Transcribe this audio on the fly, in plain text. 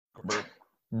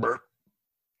Burp.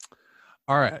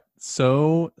 All right,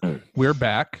 so we're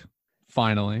back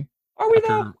finally. Are we After-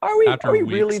 though? Are we? after Are we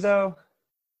really weeks. though?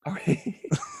 Are we?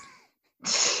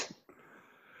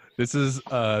 This is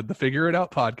the Figure It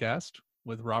Out podcast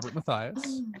with Robert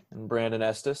Matthias, And Brandon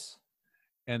Estes,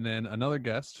 and then another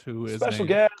guest who is special named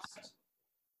guest.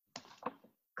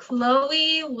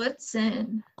 Chloe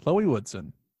Woodson. Chloe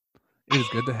Woodson. It is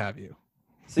good to have you.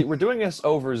 See, we're doing this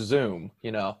over Zoom.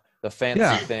 You know, the fancy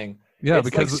Yeah. thing. Yeah, It's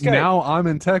like because Skype. now I'm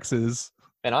in Texas,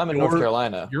 And I'm in North You're-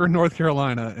 Carolina. you're in North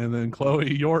Carolina, and then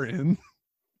Chloe, you're in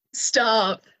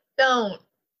Stop. Don't.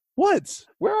 what?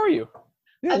 Where are you?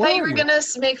 Yeah, I where thought you are were going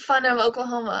to make fun of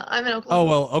Oklahoma. I'm in Oh Oklahoma.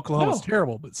 well, Oklahoma's No.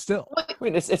 terrible, but still. I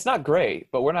mean, it's not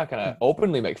great, but we're not going to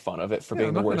openly make fun of it for Yeah, being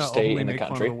I'm the not gonna worst state openly in the make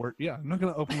fun of country. I'm not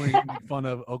going to openly make fun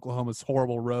of Oklahoma's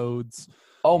horrible roads.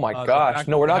 Oh my the gosh. fact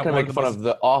No, that we're they not have going one to of make the fun most- of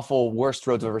the awful worst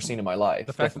roads I've ever seen in my life.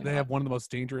 The fact that they have one of the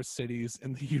most dangerous cities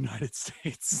in the United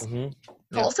States. Hmm.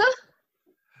 Tulsa?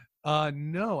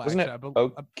 No, Wasn't actually,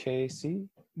 it OKC?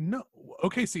 no.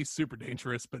 OKC is super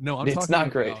dangerous, but no, I'm It's talking not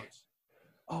about, great.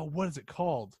 Oh, what is it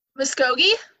called?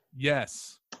 Muskogee?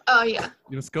 Yes, Oh, yeah.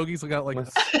 Muskogee's got like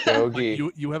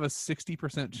Muskogee. you have a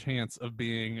 60% chance of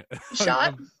being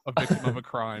Shot? a victim of a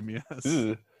crime. Yes.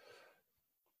 Ugh.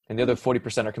 And the other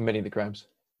 40% are committing the crimes.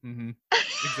 Hmm.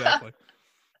 Exactly.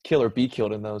 Kill or be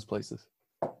killed in those places.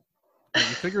 Yeah,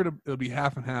 you figured it would be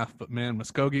half and half, but man,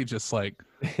 Muskogee just like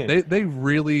they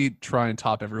really try and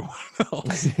top everyone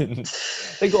else.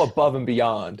 They go above and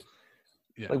beyond.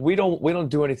 Yeah. Like we don't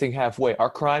do anything halfway. Our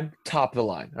crime, top of the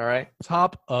line. All right.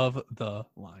 Top of the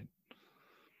line.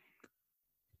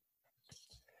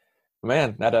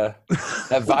 Man,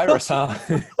 that virus, huh?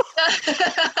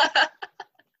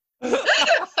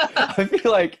 I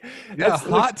feel like Yeah, that's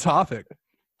hot topic.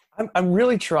 I'm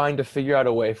really trying to figure out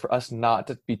a way for us not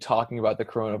to be talking about the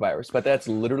coronavirus, but that's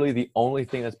literally the only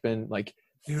thing that's been like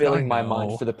Dude, filling I my know.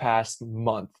 mind for the past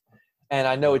month. And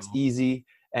I know it's Wow. easy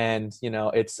and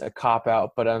it's a cop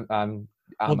out, but I'm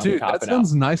Well, dude, that copping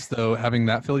sounds nice though, having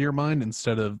that fill your mind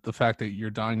instead of the fact that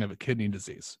you're dying of a kidney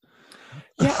disease.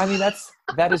 Yeah, I mean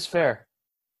that is fair.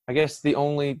 I guess the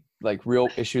only like real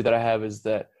issue that I have is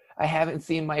that I haven't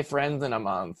seen my friends in a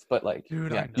month. But like,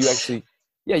 Dude, I yeah, know. you actually,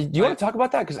 yeah. Do you want to talk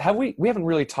about that? Because we haven't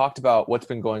really talked about what's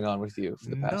been going on with you for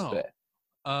the past No.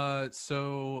 bit.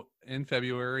 So in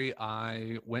February,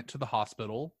 I went to the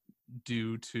hospital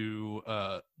due to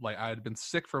like I had been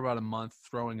sick for about a month,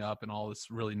 throwing up and all this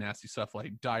really nasty stuff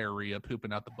like diarrhea,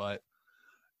 pooping out the butt,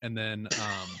 and then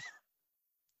I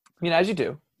mean, as you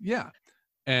do. yeah,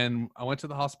 and I went to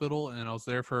the hospital and I was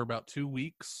there for about 2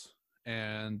 weeks,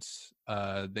 and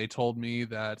they told me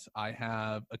that I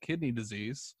have a kidney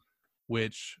disease,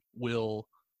 which will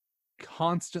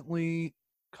constantly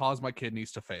cause my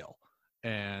kidneys to fail,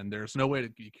 and there's no way to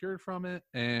be cured from it,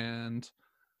 and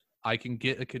I can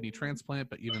get a kidney transplant,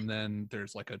 but even then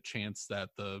there's like a chance that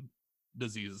the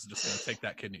disease is just going to take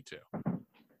that kidney too.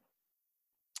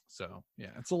 So yeah,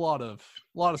 it's a lot of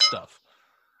stuff,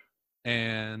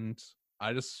 and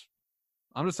I'm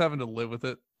just having to live with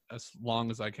it as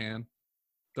long as I can.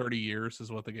 30 years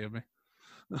is what they gave me.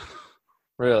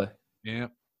 Really? Yeah.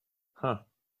 Huh.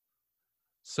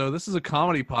 So this is a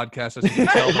comedy podcast, as you can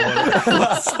tell what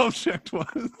the subject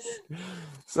was.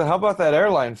 So how about that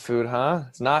airline food, huh?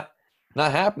 It's not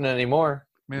happening anymore.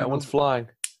 Man, That one's flying.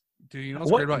 dude, you know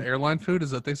what's What- great about airline food is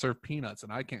that they serve peanuts,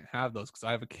 and I can't have those because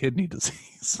I have a kidney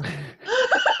disease.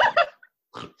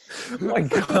 Oh my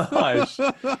gosh,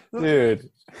 dude.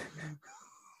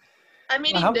 I'm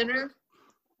eating How- dinner.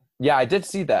 Yeah, I did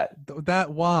see that.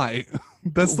 That why?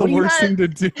 That's the What do you worst have-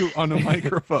 thing to do on a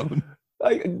microphone.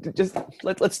 Like, just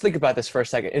let's think about this for a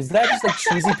second. Is that just like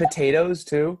cheesy potatoes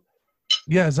too?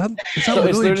 Yeah, is that So it's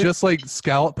literally literally- just like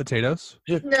scalloped potatoes?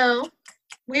 No.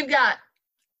 We've got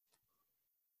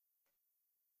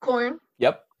corn,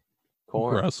 Yep.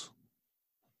 Corn. Gross.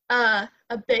 a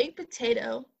baked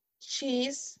potato,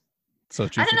 cheese. So I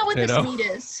cheesy don't know what potato.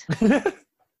 this meat is.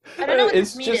 I don't know what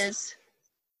It's this meat just- is.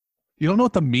 You don't know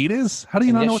what the meat is? How do you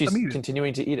And not yet know what she's the meat is?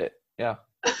 continuing to eat it. Yeah.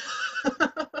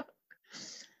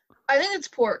 I think it's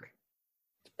pork.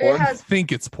 Pork? It I has.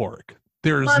 think it's pork.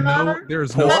 There's My no. mom-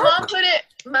 There's Pork? no.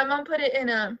 My mom put it in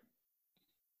a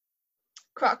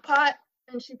crock pot,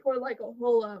 and she poured like a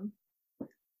whole.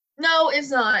 No,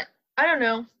 it's not. I don't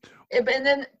know. And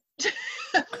then.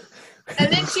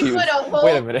 And then she put a whole.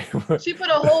 Wait a minute. She put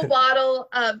a whole bottle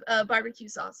of barbecue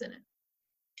sauce in it.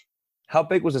 How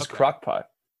big was this Okay. crock pot?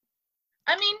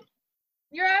 I mean,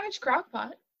 your average crock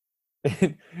pot. It's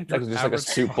like just like a average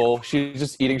soup crock bowl. She's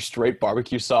just eating straight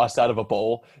barbecue sauce out of a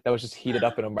bowl that was just heated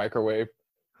up in a microwave.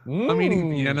 I'm eating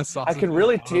Mm, Vienna sauce. I can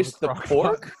really taste the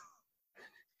pork.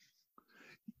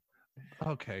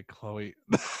 Okay, Chloe.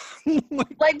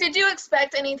 Like, did you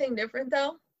expect anything different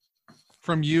though?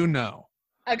 From you, no.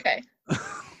 Okay.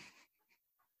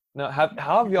 No, how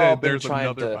have y'all been There's trying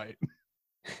another to? bite.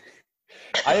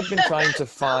 I have been trying to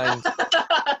find.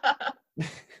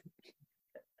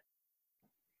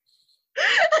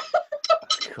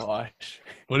 Gosh.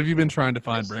 What have you been trying to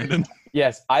find, Brandon?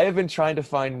 Yes, I have been trying to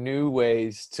find new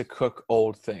ways to cook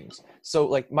old things. So,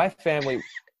 like my family,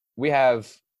 we have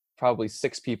probably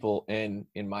 6 people in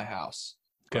my house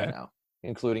right Okay. now,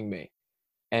 including me.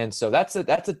 And so that's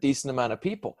a decent amount of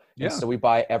people. Yeah. And so we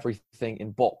buy everything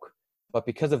in bulk. But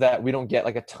because of that, we don't get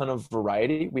like a ton of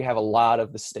variety. We have a lot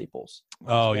of the staples.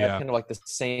 Oh We have yeah. kind of like the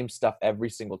same stuff every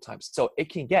single time. So it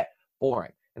can get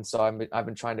boring. And so I've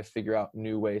been trying to figure out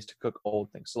new ways to cook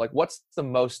old things. So like, what's the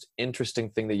most interesting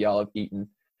thing that y'all have eaten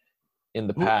in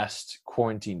the Ooh. past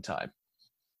quarantine time?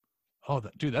 Oh,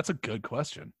 dude, that's a good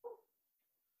question.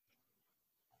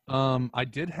 I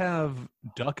did have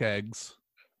duck eggs.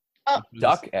 Oh. which was-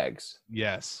 Duck eggs.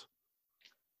 Yes.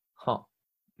 Huh.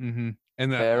 Mm-hmm.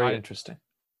 And that Very interesting.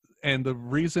 and the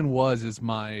reason is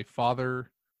my father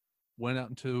went out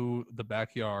into the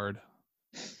backyard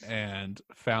and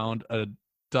found a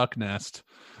duck nest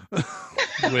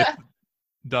with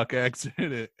duck eggs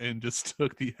in it and just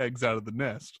took the eggs out of the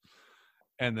nest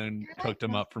and then cooked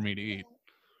them up for me to eat.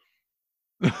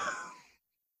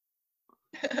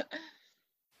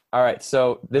 All right,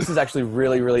 so this is actually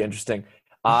really, really interesting.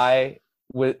 I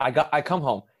come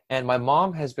home and my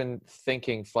mom has been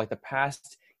thinking for like the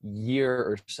past year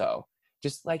or so,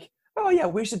 just like, oh yeah,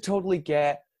 we should totally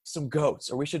get some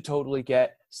goats, or we should totally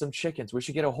get some chickens. We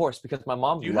should get a horse, because my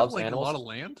mom Do you loves have like animals. a lot of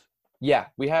land? Yeah,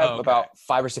 we have Oh, okay. about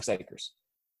 5 or 6 acres.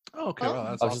 Oh, okay. Oh. Well,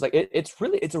 that's I was just like,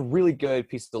 it's a really good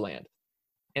piece of land,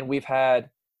 and we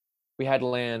had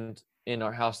land in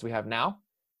our house that we have now.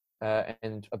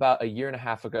 And about a year and a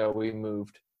half ago, we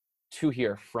moved to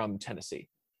here from Tennessee.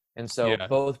 And so Yeah.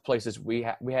 both places, we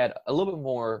had a little bit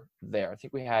more there. I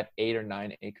think we had 8 or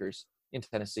 9 acres in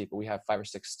Tennessee, but we have 5 or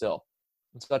 6 still.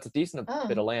 And so that's a decent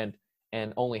bit of land,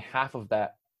 and only half of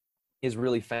that is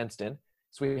really fenced in.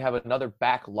 So we have another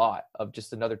back lot of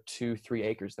just another 2-3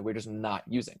 acres that we're just not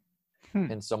using.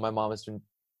 And so my mom has been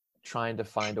trying to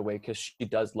find a way, because she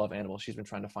does love animals. She's been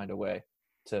trying to find a way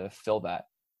to fill that.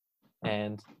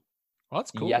 And Well,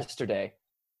 that's cool. yesterday,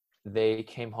 they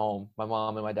came home. My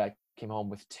mom and my dad came home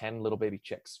with 10 little baby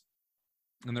chicks.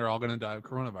 And they're all going to die of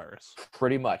coronavirus.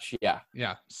 Pretty much, yeah.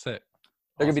 Yeah, sick.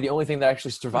 They're gonna be the only thing that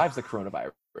actually survives the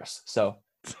coronavirus. So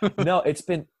no, they're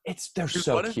Dude,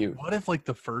 so cute. What if like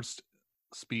the first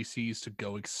species to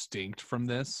go extinct from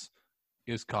this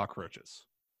is cockroaches?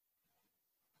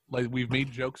 Like, we've made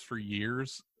jokes for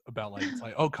years about like, it's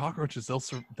like, oh, cockroaches,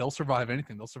 they'll survive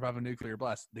anything. They'll survive a nuclear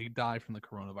blast. They die from the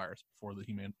coronavirus before the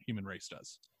human race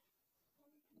does.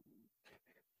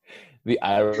 The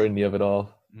irony of it all.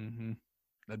 Mm-hmm.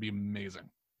 That'd be amazing.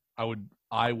 I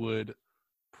would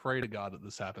pray to God that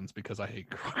this happens, because I hate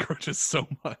cockroaches so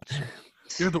much.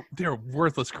 They're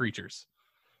worthless creatures.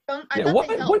 I Yeah, thought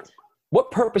they helped. what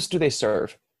purpose do they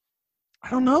serve? I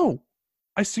don't know.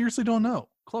 I seriously don't know.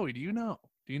 Chloe, do you know?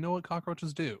 Do you know what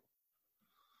cockroaches do?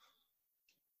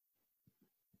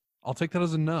 I'll take that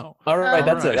as a no. All right,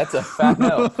 All that's a fat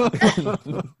no.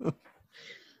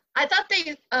 I thought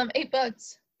they ate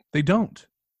bugs. They don't.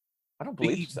 I don't They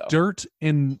believe eat so. dirt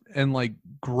and like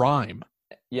grime.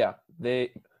 Yeah, that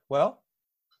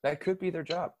could be their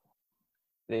job.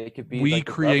 They could be. We like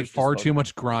the create garbage far disposal. too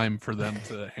much grime for them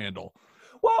to handle.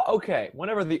 Well, okay.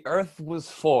 Whenever the Earth was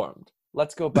formed,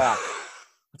 let's go back.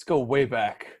 Let's go way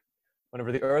back.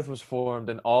 Whenever the Earth was formed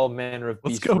and all manner of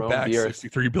Let's beasts go roamed back the Earth.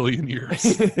 63 billion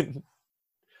years.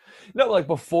 No, like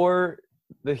before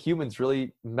the humans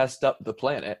really messed up the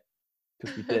planet,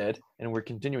 because we did, and we're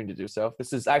continuing to do so.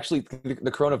 This is actually,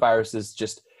 the coronavirus is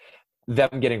just them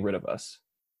getting rid of us.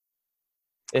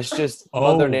 It's just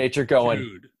Mother Nature going,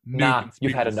 Dude, nah,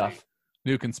 you've had enough.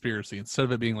 New conspiracy. Instead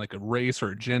of it being like a race or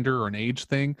a gender or an age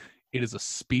thing, it is a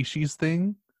species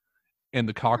thing, and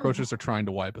the cockroaches are trying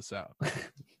to wipe us out.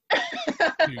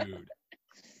 Dude.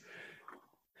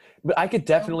 But I could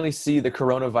definitely see the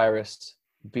coronavirus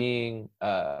being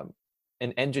an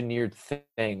engineered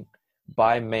thing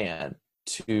by man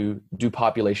to do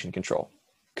population control.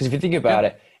 Because if you think about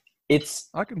it, it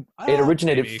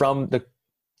originated maybe. from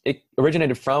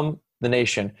the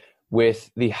nation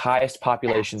with the highest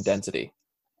population density.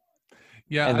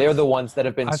 Yeah, And they're the ones that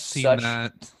have been I've seen such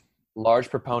that. large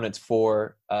proponents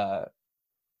for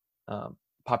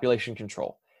population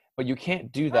control. But you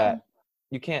can't do that.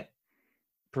 You can't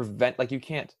prevent it You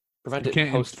can't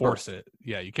post-birth. enforce it.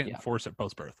 Yeah, you can't Yeah. enforce it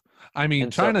post birth. I mean,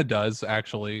 And so- China does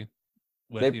actually.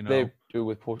 With do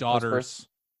with daughters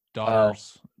yeah,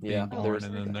 being born, there's-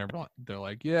 and then they're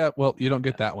like, yeah, well, you don't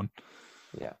get that one.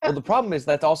 Yeah. Well, the problem is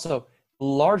that's also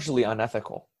largely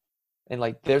unethical. And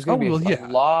like there's going to be a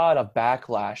lot of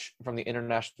backlash from the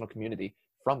international community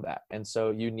from that. And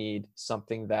so you need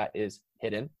something that is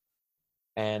hidden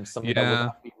and something that will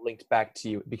not be linked back to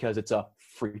you because it's a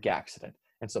freak accident.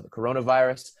 And so the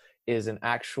coronavirus is an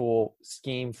actual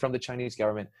scheme from the Chinese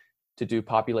government to do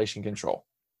population control.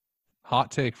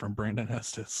 Hot take from Brandon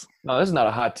Estes. No, this is not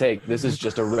a hot take. This is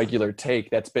just a regular take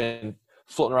that's been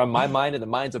floating around my mind and the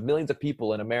minds of millions of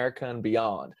people in America and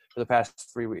beyond for the past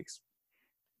 3 weeks.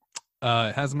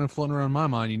 It hasn't been floating around my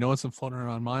mind. You know what's been floating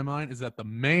around my mind is that the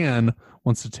man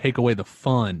wants to take away the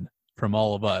fun from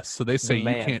all of us. So they say you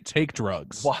can't take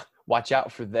drugs. Watch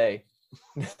out for they.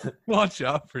 Watch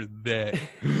out for they.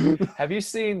 Have you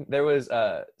seen, there was,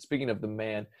 speaking of the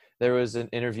man, there was an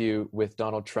interview with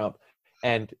Donald Trump.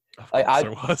 And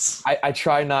I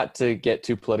try not to get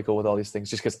too political with all these things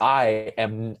just because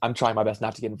I'm trying my best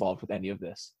not to get involved with any of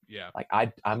this. Yeah. Like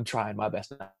I'm trying my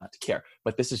best not to care.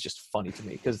 But this is just funny to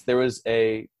me because there was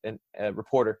a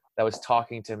reporter that was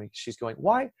talking to me. She's going,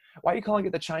 why are you calling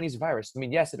it the Chinese virus? I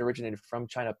mean, yes, it originated from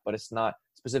China, but it's not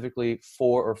specifically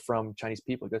for or from Chinese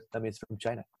people. He goes, I mean, it's from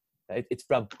China. It's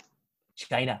from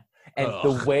China. And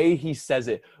the way he says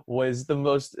it was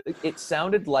it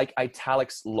sounded like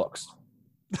italics looks.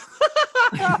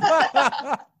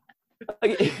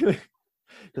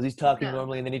 Because he's talking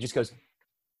normally and then he just goes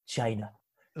China.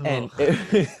 And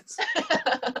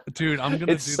dude, I'm gonna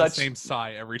do the same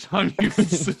sigh every time you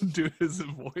do his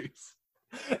voice.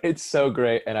 It's so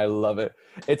great and I love it.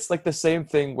 It's like the same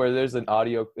thing where there's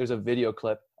a video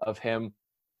clip of him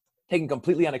taken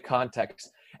completely out of context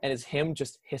and it's him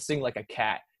just hissing like a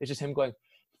cat. It's just him going,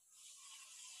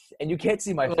 and you can't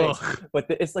see my face, but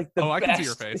it's like the best. I can see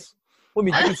your face. Well, I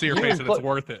mean, I can see your face and it's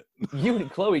worth it. You and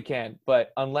Chloe can,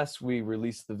 but unless we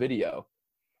release the video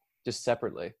just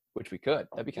separately, which we could.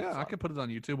 That'd be kind of fun. I could put it on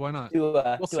YouTube. Why not?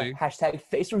 We'll see. Hashtag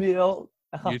face reveal.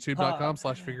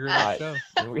 YouTube.com/figureitoutshow.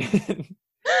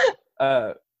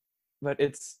 But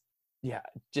it's,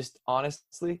 just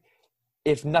honestly,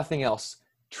 if nothing else,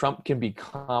 Trump can be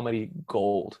comedy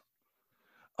gold.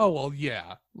 Oh, well,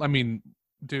 yeah. I mean,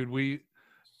 dude,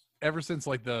 ever since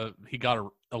like he got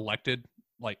elected,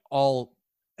 like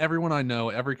everyone I know,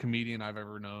 every comedian I've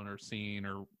ever known or seen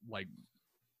or like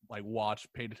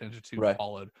watched, paid attention to,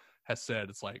 followed, has said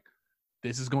it's like,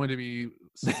 this is going to be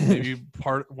maybe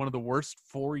one of the worst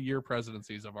 4-year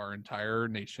presidencies of our entire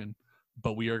nation,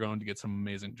 but we are going to get some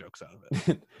amazing jokes out of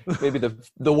it. Maybe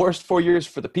the worst 4 years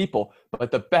for the people, but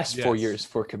the best 4 years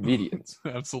for comedians.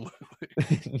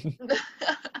 Absolutely.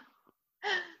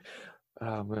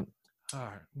 Oh, man. All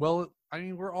right. Well, I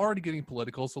mean, we're already getting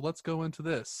political, so let's go into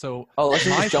this. So, let's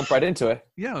just jump right into it.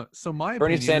 Yeah. So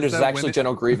Bernie Sanders is actually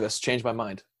General Grievous. Changed my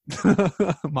mind.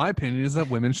 My opinion is that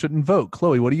women shouldn't vote.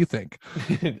 Chloe, what do you think?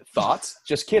 Thoughts?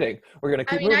 Just kidding. We're gonna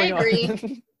keep moving I agree.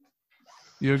 on.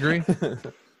 You agree?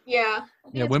 Yeah.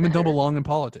 Yeah. Women don't belong in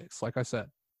politics, like I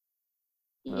said.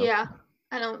 Yeah.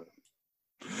 I don't.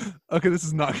 Okay, this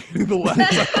is not getting the last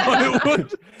I thought it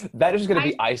would. That is going to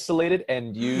be isolated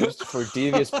and used for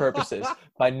devious purposes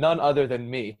by none other than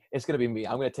me. It's going to be me.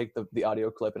 I'm going to take the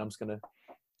audio clip and I'm going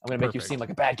to make you seem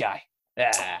like a bad guy.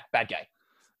 Bad guy.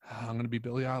 I'm going to be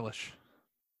Billie Eilish.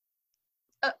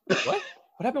 What? What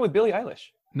happened with Billie Eilish?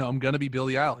 No, I'm going to be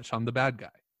Billie Eilish. I'm the bad guy.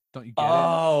 Don't you get it?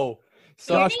 Oh.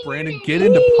 So, gosh, Brandon, get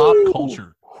into pop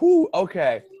culture.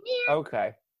 Okay.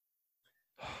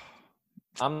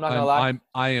 I'm not gonna lie.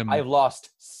 I've lost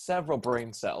several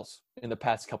brain cells in the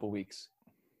past couple weeks.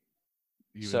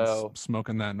 You been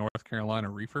smoking that North Carolina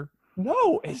reefer?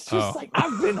 No, it's just like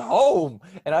I've been home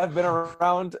and I've been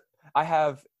around. I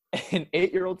have an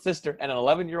 8-year-old sister and an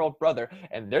 11-year-old brother,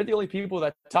 and they're the only people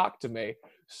that talk to me.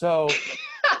 So,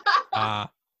 I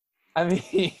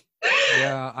mean,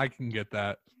 yeah, I can get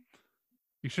that.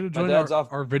 You should have joined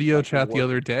our video chat the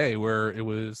other day where it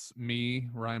was me,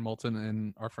 Ryan Moulton,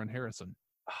 and our friend Harrison.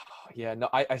 Oh, yeah, no,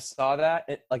 I saw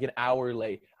that like an hour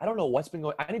late. I don't know what's been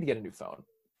going. I need to get a new phone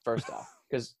first off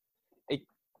because I'm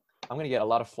gonna get a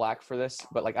lot of flack for this.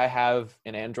 But like I have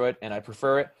an Android and I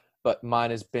prefer it, but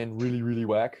mine has been really, really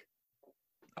whack.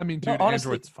 I mean, dude, honestly,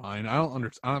 Android's fine. I don't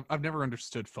understand. I've never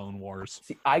understood phone wars.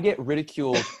 See, I get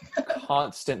ridiculed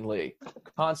constantly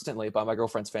by my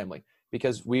girlfriend's family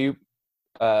because we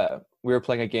were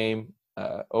playing a game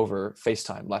over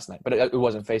FaceTime last night, but it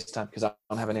wasn't FaceTime because I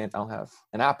don't have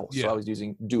an Apple, so I was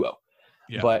using Duo.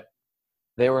 Yeah. But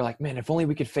they were like, "Man, if only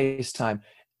we could FaceTime."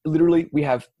 Literally, we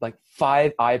have like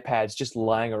 5 iPads just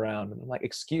lying around, and I'm like,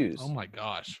 "Excuse?" Oh my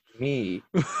gosh. Me?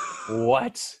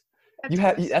 What? That's You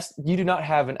have gross. you do not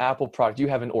have an Apple product. You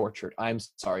have an orchard. I'm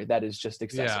sorry. That is just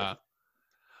excessive. Yeah.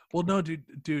 Well, no,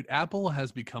 dude, Apple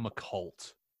has become a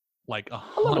cult. Like A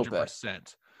little bit.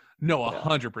 100%. No, Yeah.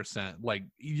 100%. Like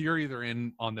you're either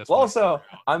in on this. Well, one or also, you're out.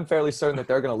 I'm fairly certain that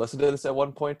they're going to listen to this at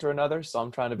one point or another, so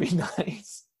I'm trying to be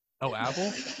nice. Oh,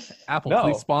 Apple? Apple, No.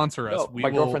 please sponsor us. No, We my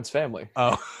will... girlfriend's family.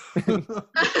 Oh.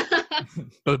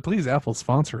 But please, Apple,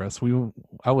 sponsor us.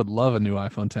 I would love a new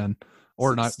iPhone 10.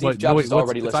 Or not. Steve Wait, Jobs no, wait, is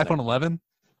already it's listening. iPhone 11?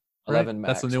 11 Right? Max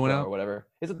That's the new one Pro out? or whatever.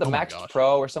 Is it the Oh my Max gosh.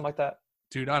 Pro or something like that?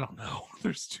 Dude, I don't know.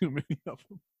 There's too many of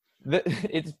them.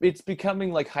 It's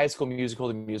becoming like High School Musical,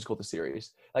 the musical, the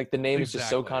series. Like the name is just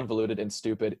so Exactly. convoluted and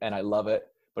stupid, and I love it.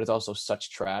 But it's also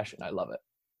such trash, and I love it.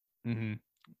 Mm-hmm.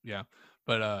 Yeah.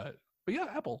 But yeah,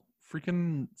 Apple,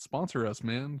 freaking sponsor us,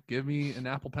 man. Give me an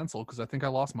Apple Pencil because I think I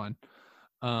lost mine.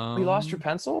 You lost your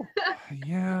pencil?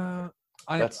 Yeah.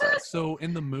 That sucks. So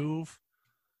in the move,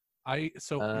 I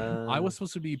Um, was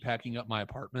supposed to be packing up my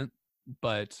apartment,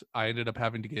 but I ended up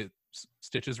having to get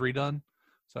stitches redone.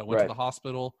 So I went to Right. the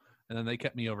hospital, and then they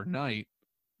kept me overnight,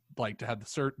 like to have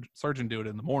the surgeon do it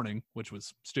in the morning, which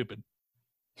was stupid.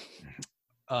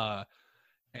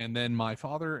 And then my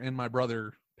father and my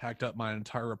brother packed up my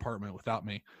entire apartment without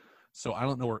me, so I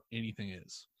don't know where anything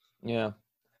is. Yeah.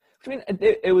 I mean,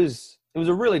 it was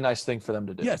a really nice thing for them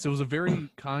to do. Yes, it was a very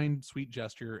kind, sweet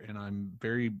gesture, and I'm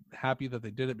very happy that they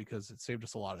did it because it saved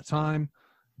us a lot of time.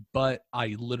 But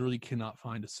I literally cannot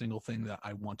find a single thing that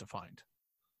I want to find,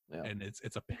 Yeah. and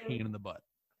it's a pain in the butt.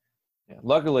 Yeah.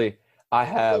 Luckily, I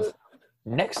have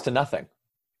next to nothing.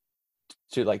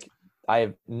 I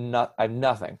have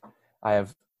nothing. I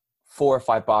have 4 or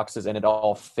 5 boxes, and it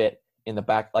all fit in the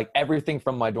back. Like everything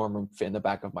from my dorm room fit in the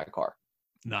back of my car.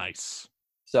 Nice,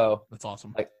 So that's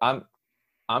awesome. like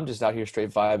I'm just out here straight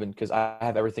vibing because I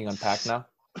have everything unpacked now,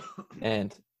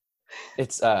 and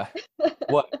it's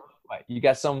what you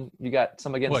got some against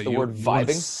What, the word you wanna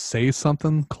vibing? say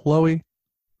something, Chloe?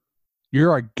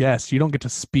 You're our guest. You don't get to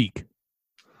speak.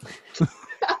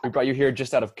 We brought you here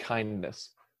just out of kindness.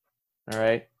 All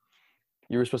right.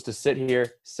 You were supposed to sit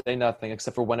here, say nothing,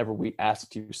 except for whenever we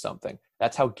asked you something.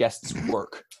 That's how guests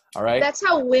work. All right. That's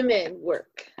how women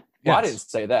work. Well, I Yes. didn't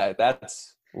say that.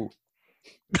 That's ooh.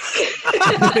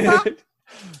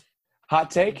 Hot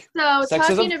take. So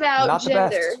Sexism, talking about not the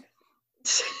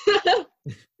gender.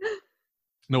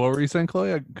 No, what were you saying,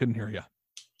 Chloe? I couldn't hear you.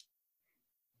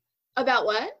 About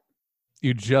what?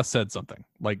 You just said something,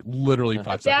 like literally 5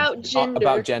 About seconds ago. gender.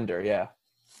 About gender, yeah.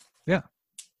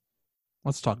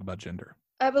 Let's talk about gender.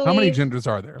 I believe How many genders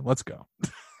are there? Let's go.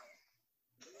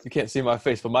 You can't see my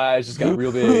face, but my eyes just got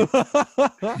real big.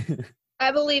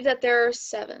 I believe that there are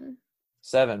 7.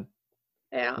 7.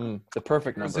 Yeah. The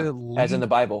perfect There's number. at As in the least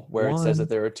Bible, where it says one. that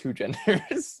there are 2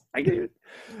 genders. I get it.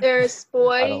 There's I don't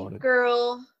boy, want it.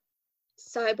 girl,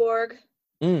 cyborg,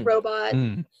 Mm. robot,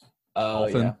 Mm, Oh,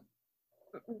 Dolphin.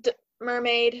 yeah.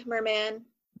 mermaid, merman.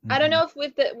 I don't know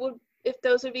if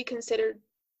those would be considered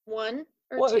 1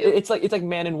 or Well, 2. it's like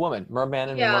man and woman, merman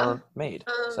and Yeah. mermaid.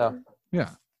 So Yeah.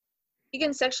 You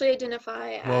can sexually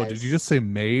identify as. Whoa, did you just say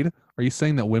maid? Are you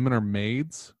saying that women are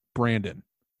maids? Brandon,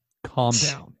 calm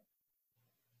down.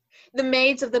 the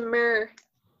maids of the mer?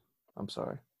 I'm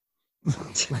sorry.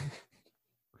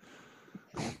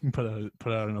 Put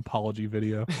out an apology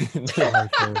video. It's gonna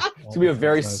be a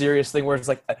very serious thing where it's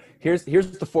like, here's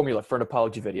the formula for an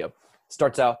apology video.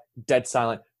 Starts out dead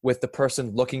silent with the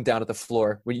person looking down at the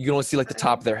floor when you can only see like the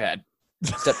top of their head.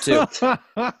 Step 2.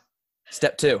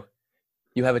 Step 2.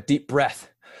 You have a deep breath.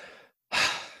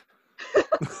 Cuts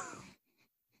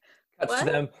to What?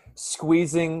 them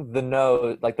squeezing the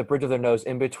nose, like the bridge of their nose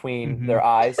in between Mhm. their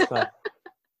eyes.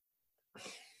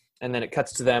 And then it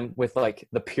cuts to them with like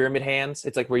the pyramid hands.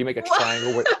 It's like where you make a What?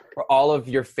 triangle where all of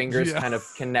your fingers Yeah. kind of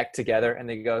connect together and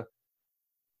they go,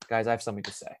 guys, I have something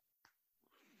to say.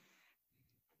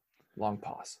 Long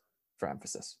pause for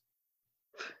emphasis.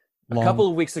 A couple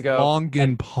of weeks ago,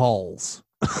 Longin Pauls.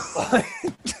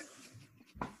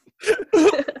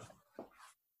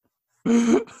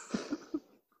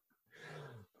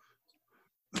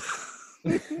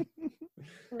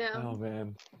 No. oh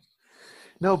man.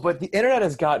 No, but the internet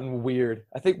has gotten weird.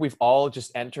 I think we've all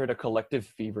just entered a collective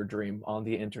fever dream on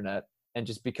the internet and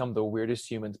just become the weirdest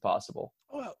humans possible.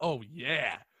 Oh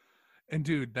yeah. And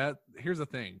dude, here's the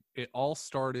thing. It all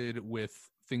started with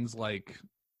things like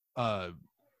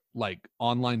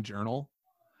online journal,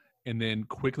 and then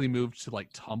quickly moved to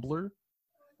like Tumblr,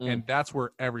 and that's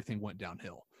where everything went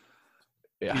downhill.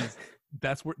 Yeah.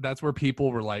 That's where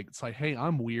people were like, it's like, hey,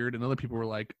 I'm weird, and other people were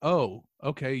like, oh,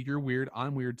 okay, you're weird,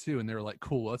 I'm weird too, and they were like,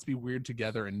 cool, let's be weird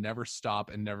together and never stop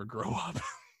and never grow up.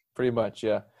 Pretty much,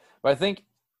 yeah. But I think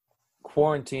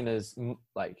quarantine has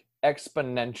like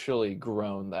exponentially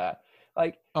grown that.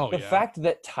 Like the yeah. fact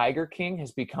that Tiger King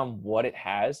has become what it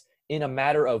has in a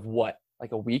matter of what,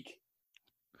 like a week?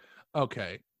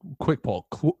 Okay, quick poll.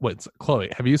 Wait, Chloe,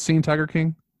 have you seen Tiger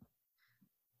King?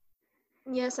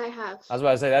 Yes, I have. I was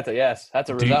about to say that's a yes. That's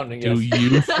a resounding Do yes.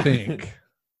 you think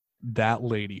that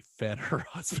lady fed her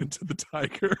husband to the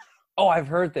tiger? Oh, I've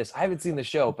heard this. I haven't seen the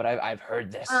show, but I've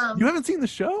heard this. You haven't seen the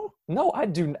show? No, I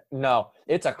do. No,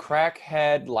 it's a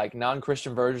crackhead, like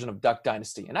non-Christian version of Duck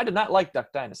Dynasty, and I did not like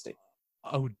Duck Dynasty.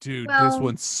 Oh, dude, this Well-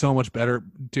 one's so much better.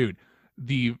 Dude,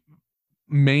 the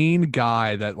main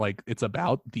guy that like it's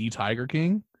about, the Tiger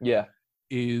King, Yeah.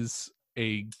 is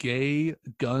a gay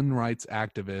gun rights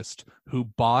activist who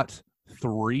bought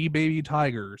 3 baby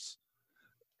tigers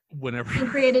whenever And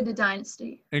created a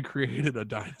dynasty. and created a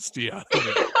dynasty out of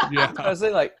it. Yeah. I was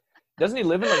saying, like, doesn't he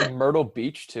live in like Myrtle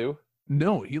Beach too?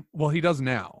 No, he does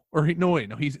now. Or he's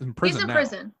in prison He's in now.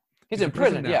 prison He's in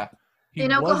prison. now. Yeah. He in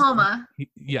was- Oklahoma.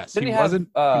 Yes, Didn't he he have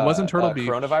wasn't in Turtle Beach.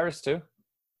 coronavirus too?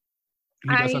 He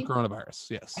does have I-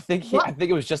 coronavirus, yes. I think What? I think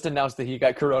it was just announced that he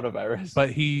got coronavirus. But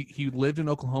he lived in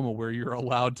Oklahoma where you're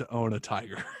allowed to own a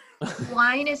tiger,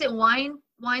 Wine, is it wine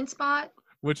spot?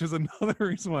 which is another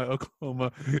reason why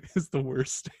Oklahoma is the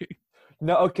worst state.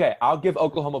 No, okay, I'll give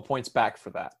Oklahoma points back for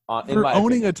that. In For my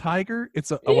owning opinion. a tiger, it's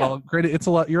a Yeah. well, granted, it's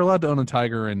a lot. You're allowed to own a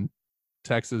tiger in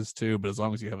Texas too, but as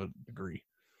long as you have a degree,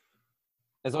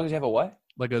 As long as you have a what?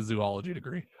 like a zoology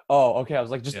degree. Oh, okay. I was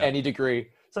like, just Yeah. any degree.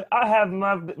 It's like I have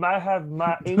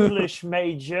my English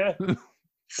major,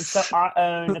 so I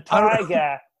own a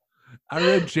tiger. I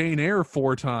read Jane Eyre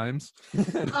 4 times.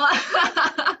 It's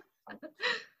I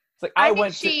like I think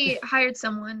went she hired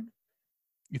someone.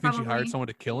 You think she hired Probably. someone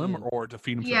to kill him or to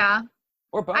feed him? to him? Yeah.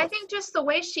 or both. I think just the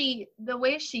way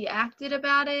she acted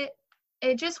about it,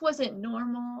 it just wasn't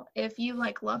normal. If you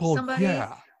like love Well, somebody,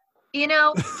 yeah. you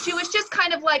know, she was just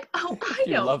kind of like, oh, I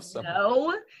You don't love someone.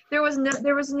 know. There was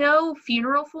no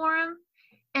funeral for him,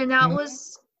 and that Mhm.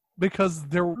 was Because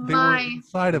they were My-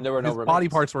 inside of There were no his body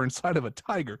remains. parts were inside of a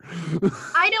tiger.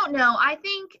 I don't know. I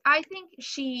think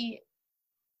she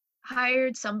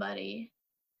hired somebody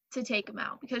to take him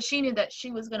out because she knew that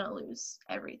she was gonna lose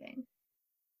everything.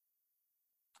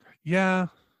 Yeah.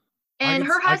 And could-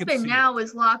 her I could husband see now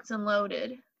is locked and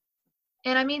loaded.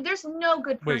 And I mean, there's no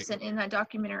good Wait. person in that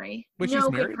documentary. Wait, she's no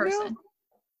good married now? person.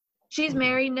 She's Hmm.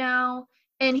 married now,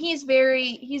 and he's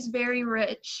very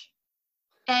rich.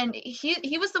 And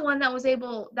he was the one that was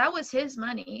able. That was his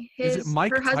money. Is it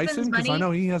Mike her husband's Tyson? Because money. I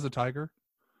know he has a tiger.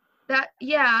 That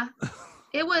yeah,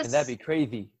 it was. and that'd be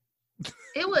crazy.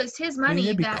 It was his money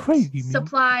that'd be that crazy, man.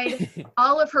 supplied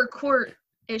all of her court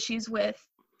issues with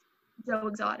Joe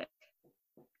Exotic.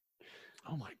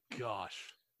 Oh my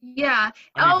gosh. Yeah.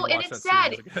 I need to Oh, and watch it's that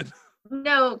sad. series again.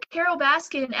 No, Carol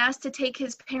Baskin asked to take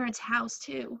his parents' house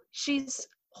too. She's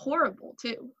horrible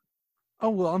too. Oh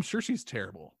well, I'm sure she's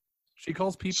terrible. She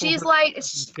calls people. She's her like,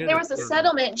 kids there was a or-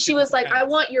 settlement. She was like, I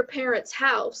want your parents'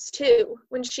 house too.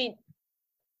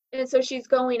 And so she's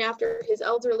going after his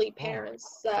elderly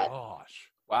parents.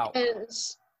 Gosh. Wow. And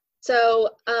so,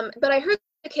 but I heard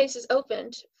the case is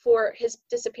opened for his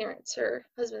disappearance, her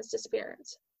husband's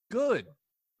disappearance. Good.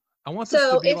 I want this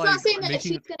So to be it's like not saying that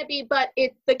making, she's going to be, but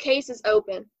the case is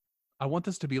open. I want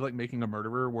this to be like Making a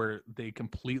Murderer, where they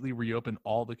completely reopen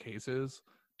all the cases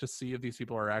to see if these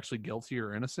people are actually guilty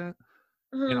or innocent.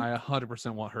 Mhm. And I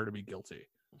 100% want her to be guilty.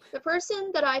 The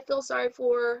person that I feel sorry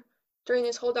for during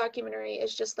this whole documentary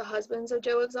is just the husbands of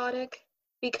Joe Exotic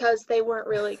because they weren't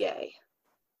really gay.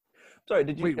 Sorry,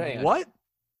 did you Wait, hang on.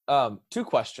 what? 2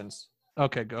 questions.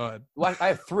 Okay, go ahead. Well, I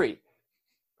have 3.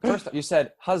 First, you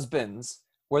said husbands.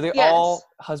 Were they Yes. all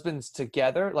husbands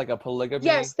together, like a polygamy?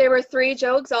 Yes, there were 3.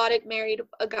 Joe Exotic married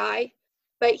a guy,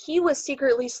 but he was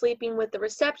secretly sleeping with the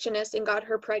receptionist and got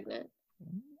her pregnant.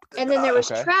 And then there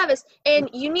was Okay. Travis. And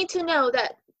you need to know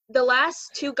that the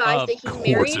last 2 guys that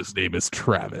he married, his name is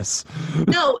Travis.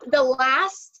 no, the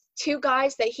last 2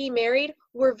 guys that he married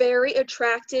were very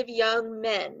attractive young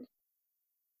men.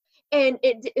 And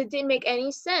it didn't make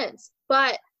any sense.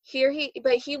 But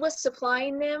he was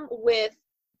supplying them with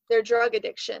their drug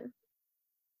addiction.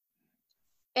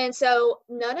 And so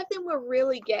none of them were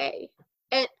really gay.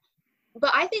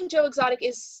 But I think Joe Exotic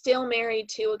is still married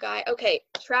to a guy. Okay,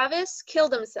 Travis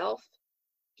killed himself.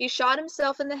 He shot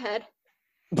himself in the head.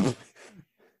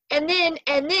 And then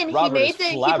Robert he is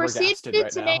proceeded flabbergasted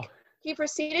right to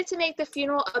now. make the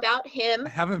funeral about him. I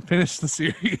haven't finished the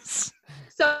series.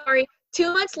 Sorry.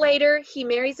 2 months later, he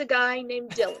marries a guy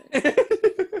named Dylan.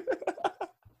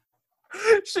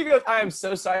 She goes, I am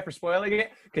so sorry for spoiling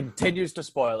it. Continues to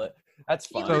spoil it. That's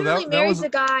He fine. So literally that marries was- a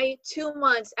guy 2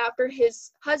 months after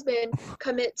his husband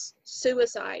commits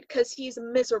suicide because he's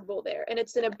miserable there, and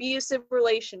it's an abusive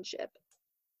relationship.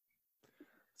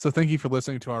 So thank you for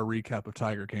listening to our recap of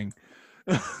Tiger King.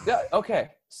 Yeah,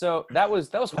 okay. So that was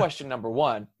question number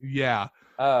 1. Yeah.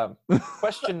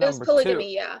 Question It was number 2.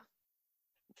 polygamy, yeah.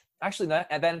 Actually, that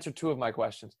answered 2 of my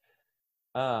questions.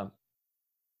 I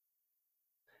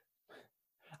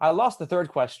lost the third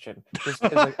question. Just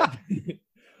 'cause, like,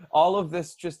 all of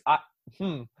this just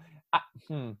The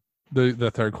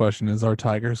third question is, are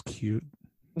tigers cute?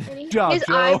 And job, his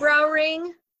Joe. eyebrow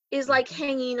ring is like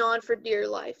hanging on for dear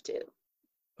life too.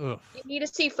 Ugh. You need to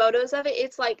see photos of it.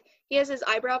 It's like he has his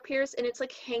eyebrow pierced and it's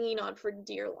like hanging on for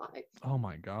dear life. Oh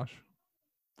my gosh.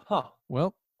 Huh.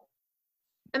 Well,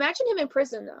 Imagine him in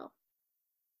prison though.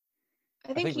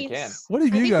 I think we can. he's. what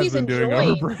have I you think guys he's been doing over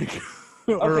enjoying- break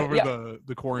or Okay, over yeah.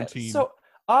 the quarantine? So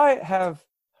I have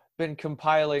been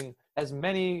compiling as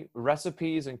many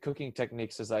recipes and cooking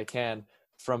techniques as I can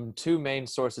from 2 main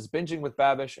sources, Binging with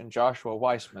Babish and Joshua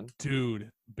Weissman.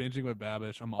 Dude, binging with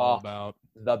Babish, I'm all Oh. about.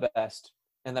 The best.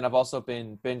 And then I've also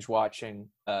been binge watching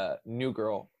New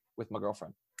Girl with my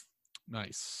girlfriend.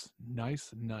 Nice.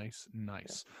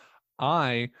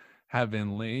 I have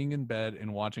been laying in bed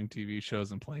and watching TV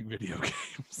shows and playing video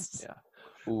games.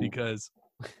 Yeah. Ooh, Because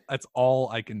that's all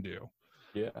I can do.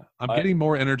 yeah. I'm getting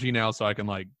more energy now, so I can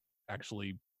like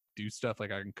actually do stuff.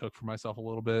 Like I can cook for myself a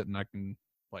little bit, and I can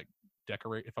like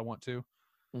decorate if I want to.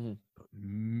 Mhm. But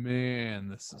man,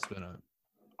 this has been a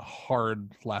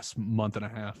hard last month and a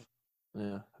half.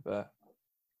 Yeah, I bet.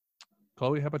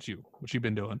 Chloe, how about you? What you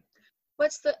been doing?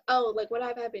 What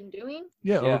have I been doing?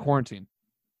 Yeah, Yeah. over quarantine.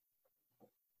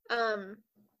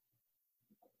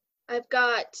 I've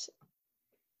got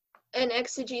an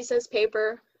exegesis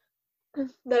paper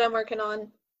that I'm working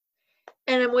on,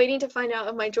 and I'm waiting to find out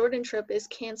if my Jordan trip is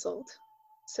canceled.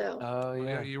 So Oh, Yeah,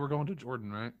 yeah. you were going to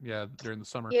Jordan, right? Yeah, during the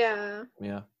summer. yeah,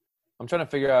 Yeah. I'm trying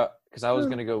to figure out, because I was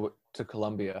Hmm. going to go to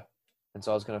Colombia. And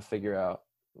so I was going to figure out,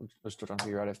 we're still trying to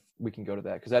figure out if we can go to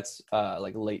that. Because that's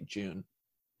like late June.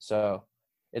 So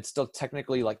it's still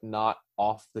technically like not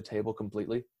off the table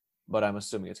completely. But I'm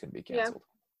assuming it's going to be Yeah. canceled.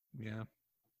 Yeah.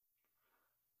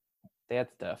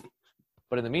 That's tough.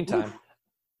 But in the meantime,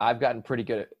 I've gotten pretty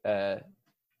good at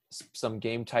some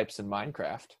game types in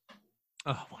Minecraft.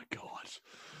 Oh my gosh.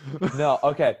 No,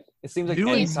 okay. It seems like You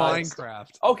in anytime-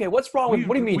 Minecraft. Okay, what's wrong with?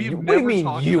 What do you mean? We've What do you never mean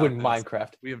talked you about in this.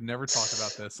 Minecraft? We have never talked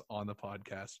about this on the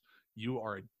podcast. You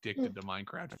are addicted to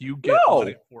Minecraft. You get on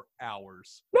No. it for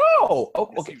hours. No. Oh,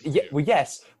 Yes, okay. you Yeah, do. well,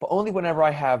 yes, but only whenever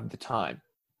I have the time.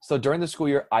 So during the school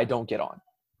year, I don't get on.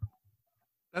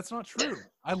 That's not true.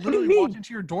 I do you literally walked mean?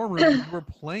 into your dorm room and you were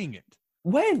playing it.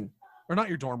 When? Or not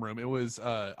your dorm room. It was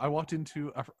I walked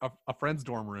into a friend's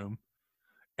dorm room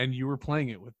and you were playing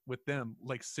it with them,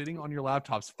 like sitting on your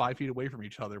laptops 5 feet away from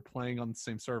each other, playing on the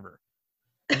same server.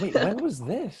 Wait, when was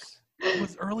this? It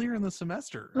was earlier in the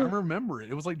semester. I remember it.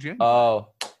 It was like January. Oh,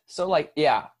 so like,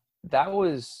 yeah, that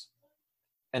was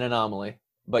an anomaly.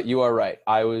 But you are right.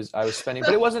 I was spending,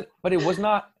 but it wasn't. But it was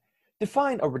not.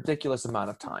 Define a ridiculous amount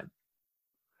of time.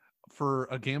 For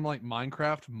a game like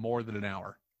Minecraft, more than an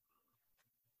hour.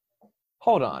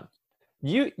 Hold on.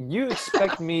 You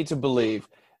expect me to believe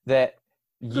that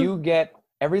you get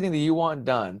everything that you want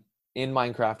done in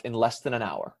Minecraft in less than an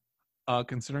hour?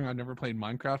 Considering I've never played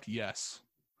Minecraft, yes.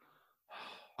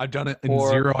 I've done it in Or-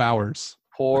 0 hours.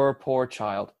 Poor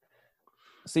child.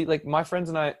 See, like my friends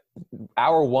and I,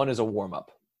 hour 1 is a warm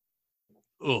up.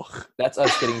 Ugh. That's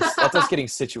us getting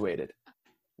situated.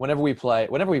 Whenever we play,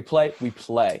 we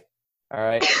play. All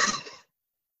right.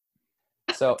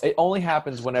 So it only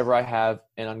happens whenever I have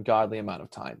an ungodly amount of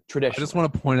time. I Traditionally. just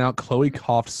want to point out Chloe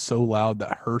coughed so loud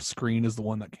that her screen is the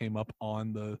one that came up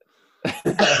on the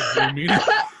Zoom meeting.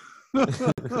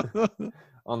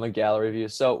 on the gallery view.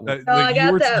 So That- Oh, I like,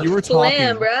 got that you were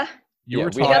flam, talking. bruh. You Yeah,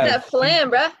 were we I talking. got have- that flam,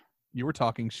 bruh. You were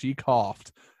talking. She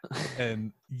coughed,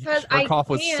 and Because her I cough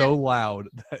was can't- so loud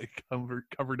that it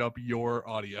covered up your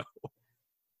audio.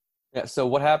 yeah. So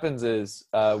what happens is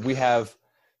we have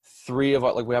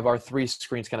our 3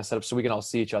 screens kind of set up so we can all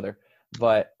see each other.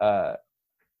 But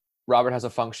Robert has a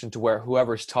function to where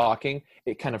whoever's talking,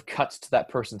 it kind of cuts to that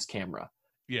person's camera.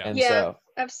 Yeah. And Yeah, so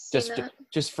I've seen just that.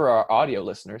 just for our audio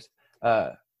listeners,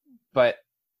 but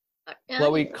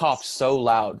Chloe coughed so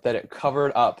loud that it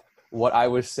covered up what I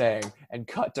was saying and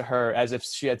cut to her as if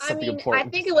she had I something mean, important. I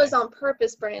think to it was say. on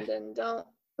purpose, Brandon. Don't.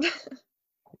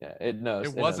 Yeah, it knows.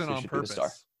 It knows wasn't who on should be the star.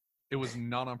 purpose. It was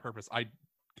not on purpose. I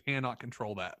cannot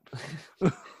control that.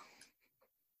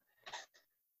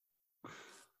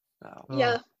 No.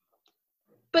 Yeah.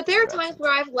 But there are times Congrats.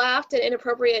 where I've laughed at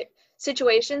inappropriate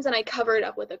situations and I cover it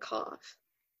up with a cough.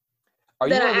 Are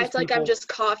you Then one I of those act like I'm people- just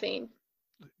coughing.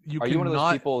 You Are you one of those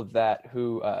cannot. people that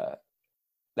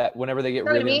that whenever they get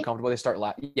Talking to really me? uncomfortable, they start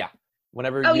laughing? Yeah.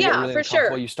 Whenever Oh, you get yeah, really for uncomfortable,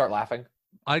 sure. you start laughing.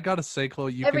 I gotta say,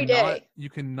 Chloe, Every day. you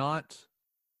cannot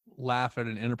laugh at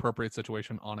an inappropriate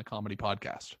situation on a comedy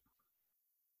podcast.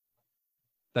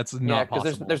 That's Yeah, not because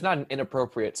possible. there's not an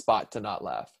inappropriate spot to not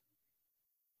laugh.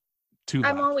 to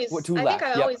I'm laugh. always. What, to I laugh, think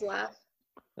I yep. always laugh.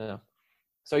 Yeah.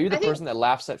 So you're the I think- person that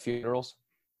laughs at funerals?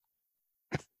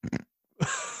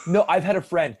 No, I've had a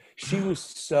friend. She was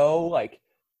so like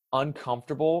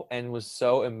uncomfortable and was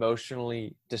so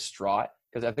emotionally distraught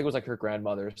because I think it was like her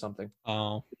grandmother or something.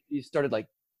 Oh, She started like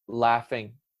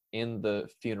laughing in the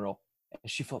funeral,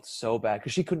 and she felt so bad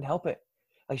because she couldn't help it.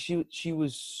 Like she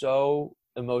was so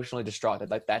emotionally distraught that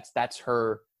like that's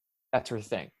her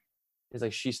thing. It's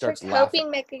like she It's starts her laughing.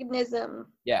 coping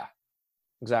mechanism. Yeah,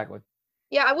 exactly.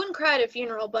 Yeah, I wouldn't cry at a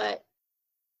funeral, but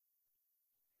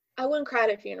I wouldn't cry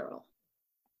at a funeral.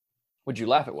 Would you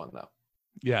laugh at one though?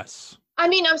 yes. I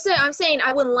mean, I'm saying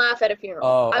I wouldn't laugh at a funeral.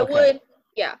 Oh, I okay. would.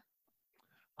 Yeah.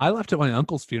 I laughed at my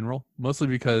uncle's funeral mostly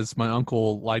because my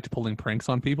uncle liked pulling pranks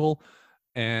on people,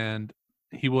 and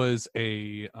he was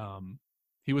a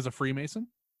Freemason,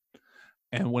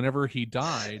 and whenever he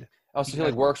died, Oh, so he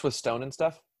like works with stone and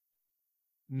stuff?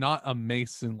 not a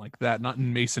Mason like that, not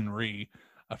in Masonry,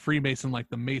 a Freemason like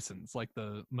the Masons, like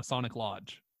the Masonic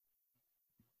Lodge.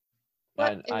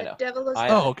 What in I the know. devil is I-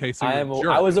 that? Oh, okay. So you're a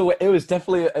jerk. I was aware. It was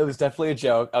definitely a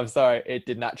joke. I'm sorry, it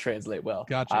did not translate well.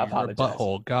 Gotcha. I You're a apologize.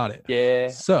 butthole. Got it. Yeah.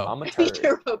 So- I'm a turd.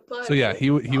 You're a butt. So yeah, he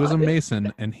was a God.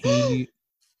 Mason, and he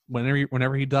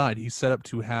whenever he died, he set up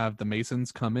to have the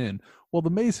Masons come in. Well, the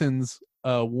Masons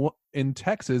in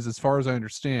Texas, as far as I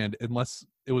understand, unless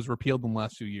it was repealed in the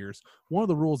last few years, one of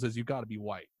the rules is you got to be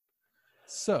white.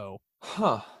 So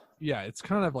Huh? yeah, it's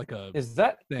kind of like a Is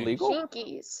that Thing. legal?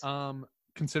 Jinkies.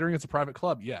 considering it's a private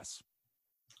club, yes.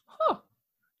 Huh?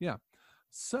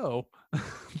 So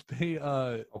they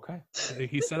Okay.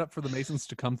 he set up for the Masons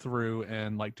to come through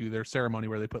and like do their ceremony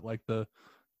where they put like the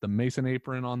Mason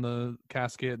apron on the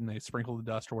casket and they sprinkle the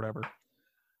dust or whatever.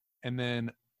 And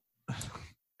then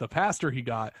the pastor he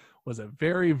got was a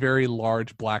very, very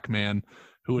large black man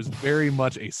who was very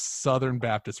much a Southern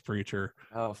Baptist preacher.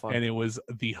 Oh, fun. And it was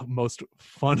the most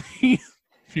funny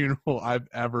funeral I've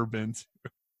ever been to.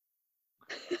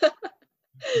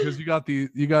 Because you got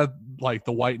like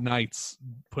the white knights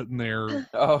putting their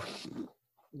Oh,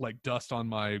 like dust on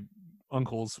my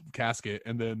uncle's casket,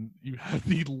 and then you had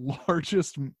the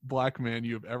largest black man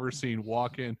you have ever seen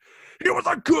walk in. He was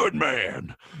a good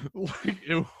man. Like,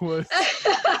 it was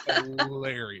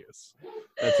hilarious.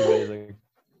 that's amazing.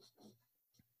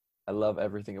 I love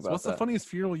everything So about what's that. the funniest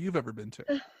funeral you've ever been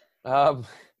to?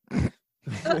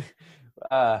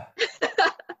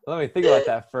 Let me think about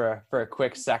that for a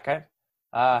quick second.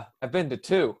 I've been to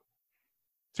 2.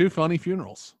 2 funny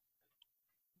funerals.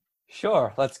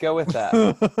 Sure, let's go with that.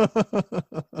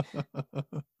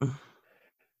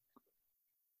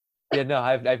 Yeah, no,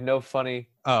 I have no funny.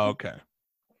 Oh, okay.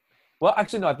 Well,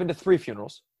 actually, no, I've been to 3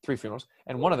 funerals,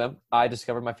 and one of them I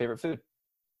discovered my favorite food.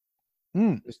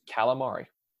 It was calamari.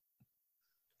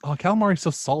 Oh, calamari's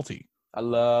so salty. I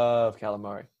love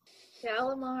calamari.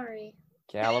 Calamari.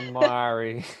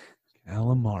 Calamari.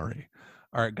 Calamari.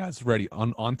 All right, guys, ready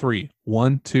on 3.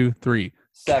 1, 2, 3.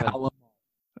 7.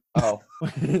 Oh.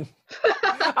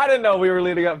 I didn't know we were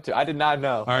leading up to. I did not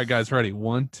know. All right, guys, ready.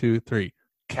 1, 2, 3.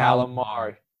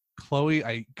 Calamari.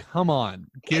 Chloe, come on,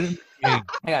 get in the game.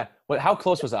 Hang on. How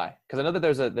close was I? Because I know that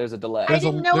there's a delay. I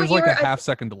didn't know there's you like were a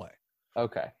half-second delay.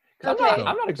 Okay. Okay.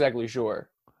 I'm not exactly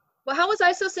sure Well, how was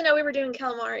I supposed to know we were doing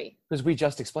calamari? because we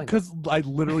just explained it. Because I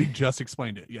literally just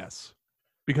explained it. Yes,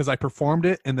 because I performed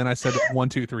it and then I said 1,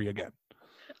 2, 3 again.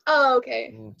 Oh,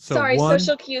 okay. So Sorry, 1,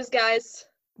 social cues, guys.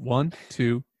 1,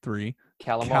 2, 3.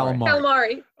 Calamari.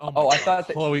 Calamari. Oh, I thought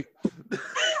that. Chloe.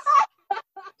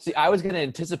 See, I was going to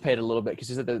anticipate a little bit because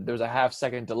you said that there was a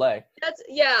half-second delay. That's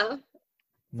yeah.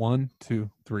 1, 2,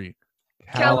 3.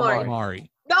 Calamari. Calamari.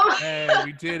 No, Hey,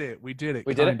 we did it. We did it.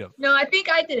 We did kind it? of. no, I think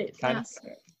I did it Kind of.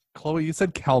 faster. Chloe, you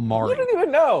said You calamari. didn't even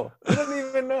know. You didn't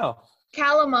even know.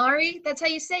 Calamari. That's how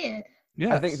you say it.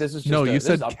 Yeah. I think this is just No, a- you this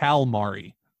said is a-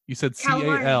 calamari. You said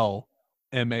Calamari.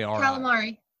 CALMARI.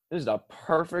 Calamari. This is a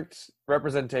perfect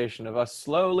representation of us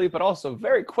slowly, but also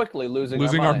very quickly losing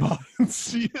our minds.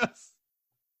 minds. Yes.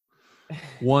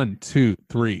 1, 2,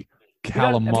 3.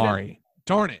 Calamari.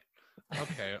 Darn it.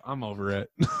 Okay, I'm over it.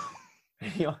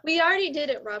 We already did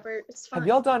it, Robert. It's fine. Have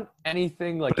y'all done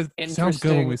anything like But it interesting sounds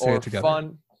good when we say or it together.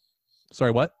 fun?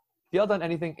 Sorry, what? Have y'all done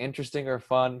anything interesting or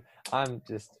fun? I'm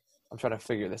just I'm trying to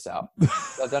figure this out.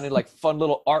 I've done any like fun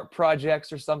little art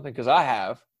projects or something because I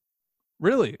have.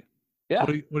 Really? Yeah.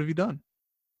 What have you done?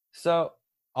 So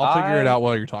I'll figure it out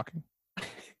while you're talking.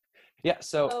 Yeah.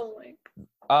 So Oh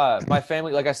my. my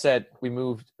family, like I said, we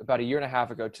moved about a year and a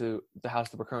half ago to the house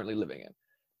that we're currently living in,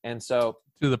 and so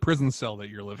To the prison cell that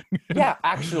you're living in. yeah,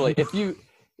 actually, if you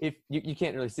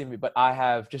can't really see me, but I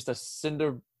have just a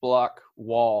cinder block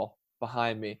wall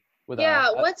behind me with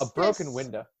What's a broken this?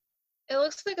 window. It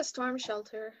looks like a storm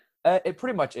shelter. It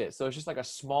pretty much is. So it's just like a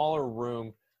smaller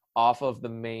room off of the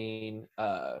main.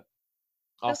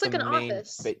 Looks like an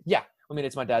office. Yeah, I mean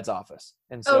it's my dad's office,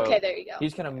 and so Okay, there you go.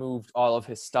 he's kind of moved all of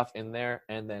his stuff in there,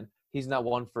 and then he's not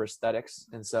one for aesthetics,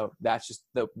 and so that's just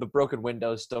the broken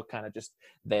window is still kind of just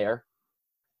there.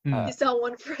 He's not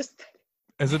one for us.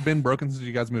 Has it been broken since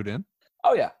you guys moved in?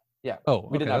 Oh yeah. Oh,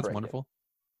 We did okay, not that's break it. wonderful.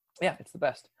 Yeah, it's the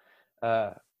best.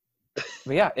 But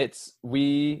yeah,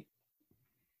 we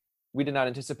did not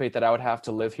anticipate that I would have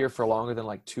to live here for longer than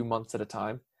like 2 months at a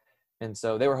time. And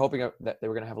so they were hoping that they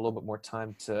were going to have a little bit more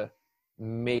time to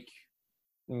make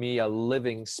me a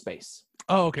living space.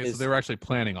 Oh, okay. So they were actually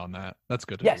planning on that. That's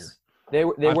good to hear. Yes, they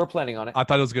were planning on it. I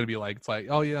thought it was going to be like, it's like,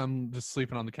 oh yeah, I'm just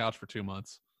sleeping on the couch for 2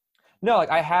 months. No,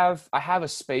 like I have a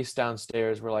space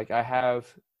downstairs where like I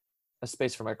have a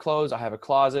space for my clothes. I have a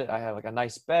closet. I have like a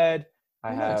nice bed.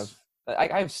 I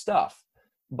have stuff,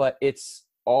 but it's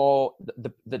all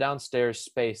the downstairs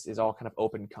space is all kind of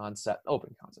open concept.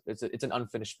 It's an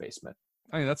unfinished basement.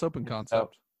 I mean, that's open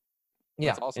concept.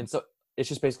 Yeah, That's awesome. and so it's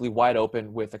just basically wide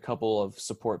open with a couple of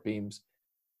support beams,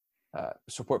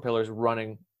 support pillars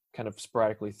running kind of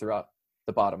sporadically throughout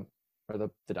the bottom or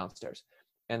the downstairs.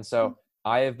 And so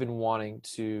I have been wanting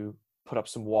to put up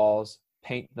some walls,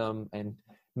 paint them, and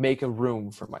make a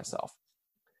room for myself.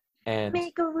 And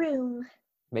Make a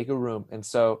room. And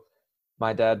so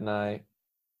my dad and I,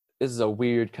 this is a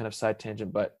weird kind of side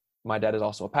tangent, but my dad is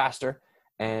also a pastor,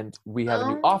 and we have a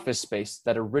new office space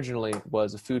that originally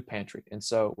was a food pantry. And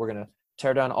so we're going to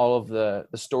tear down all of the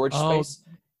storage space.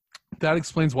 That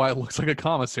explains why it looks like a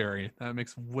commissary. That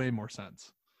makes way more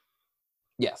sense.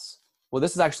 Yes. Well,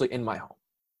 this is actually in my home.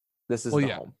 This is the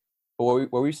home. But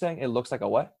what were you saying? It looks like a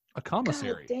what? A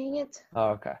commissary. God dang it. Oh,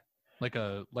 okay. Like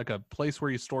a place where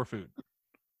you store food.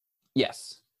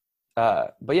 Yes.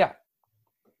 But yeah,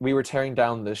 we were tearing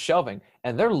down the shelving,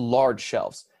 and they're large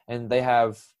shelves, and they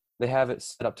have it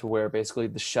set up to where basically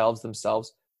the shelves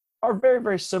themselves are very,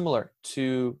 very similar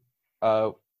to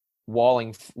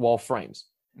wall frames.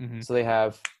 Mm-hmm. So they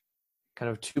have kind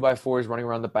of 2x4s running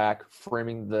around the back,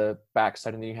 framing the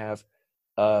backside, and then you have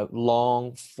a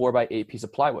long 4x8 piece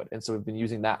of plywood. And so we've been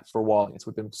using that for walling. And so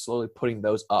we've been slowly putting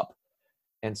those up.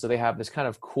 And so they have this kind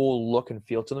of cool look and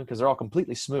feel to them because they're all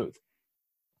completely smooth,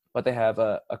 but they have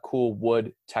a cool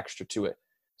wood texture to it.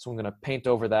 So I'm going to paint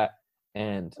over that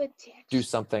and do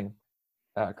something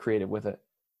creative with it.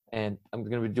 And I'm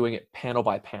going to be doing it panel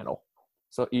by panel.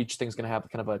 So each thing's going to have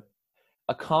kind of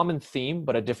a common theme,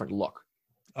 but a different look.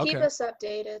 Keep us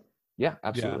updated. Yeah,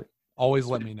 absolutely. Yeah. Always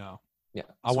let me know. Yeah.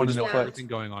 I want to know everything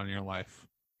going on in your life.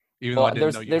 Even though I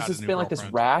didn't know you there's had just a new been like this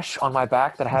girlfriend. rash on my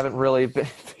back that I haven't really been.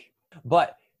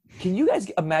 But can you guys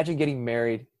imagine getting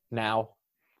married now?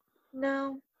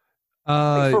 No.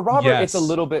 Like for Robert, yes. it's a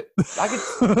little bit. I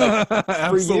could like,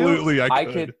 absolutely. you, I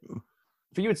could.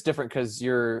 For you, it's different because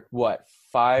you're what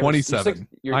 5? 27.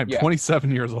 I'm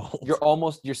 27 years old. You're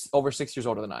over 6 years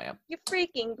older than I am. You're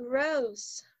freaking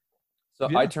gross. So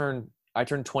yeah. I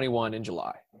turned 21 in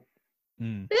July.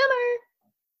 Mm.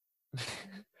 Boomer.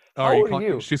 How old are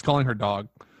you? She's calling her dog.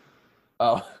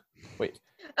 Oh, wait.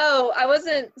 Oh, I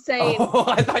wasn't saying. Oh,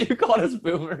 I thought you called us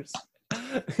boomers.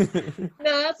 No,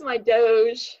 that's my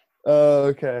Doge. Oh,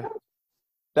 okay.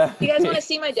 You guys want to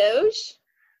see my Doge?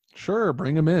 Sure,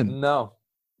 bring him in. No.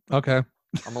 Okay.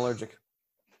 I'm allergic.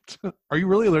 Are you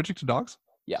really allergic to dogs?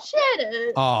 Yeah. Shut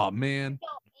up. Oh man.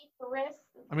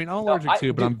 I mean, I'm allergic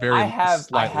too, but I'm very. I have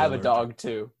allergic. a dog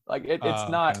too. Like it's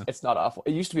not okay. It's not awful.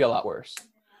 It used to be a lot worse.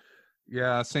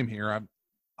 Yeah, same here.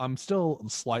 I'm still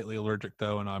slightly allergic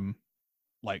though, and I'm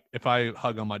like, if I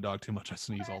hug on my dog too much, I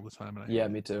sneeze all the time.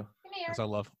 And me too. Because I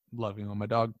love loving on my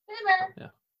dog. Yeah,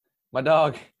 my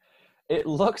dog. It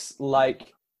looks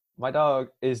like my dog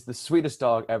is the sweetest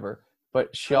dog ever,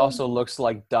 but she also looks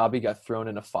like Dobby got thrown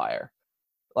in a fire.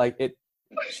 Like it.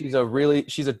 She's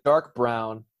a dark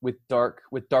brown with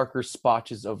darker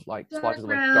spotches of like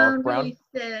dark brown.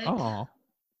 Oh.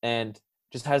 And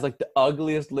just has like the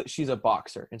ugliest she's a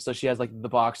boxer, and so she has like the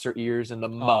boxer ears and the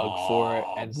mug for it.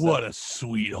 And so, what a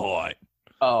sweetheart.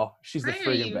 Oh, she's the Why are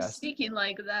friggin' you best. speaking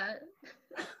like that?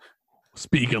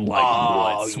 Speaking like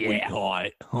what,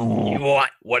 sweetheart? You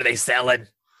want? What are they selling?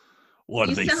 What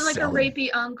You are they sound like a selling? rapey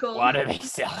uncle. What are they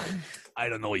selling? I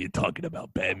don't know what you're talking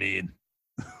about, Batman.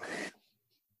 Rapey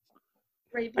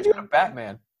Why'd you go to uncle.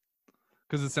 Batman?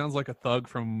 Because it sounds like a thug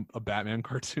from a Batman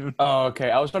cartoon. Oh, okay.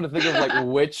 I was trying to think of like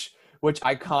which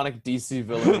iconic DC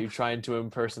villain are you trying to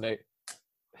impersonate?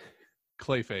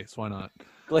 Clayface, why not?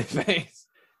 Clayface.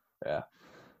 Yeah.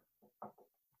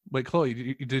 Wait,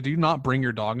 Chloe, did you not bring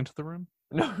your dog into the room?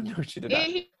 No, she did not.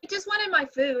 He just wanted my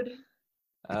food,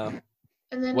 and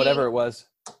then Whatever it was.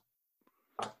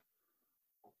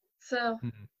 So,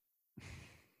 Mhm.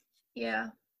 yeah.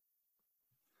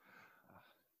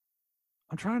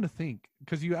 I'm trying to think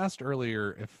because you asked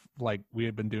earlier if like we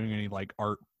had been doing any like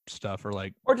art stuff or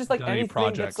like Or just like done any anything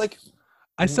projects. that's like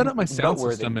I set up my sound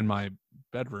noteworthy. system in my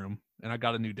bedroom and I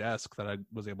got a new desk that I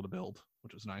was able to build,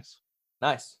 which was nice.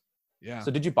 Nice. Yeah.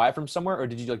 So did you buy it from somewhere or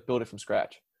did you like build it from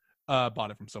scratch?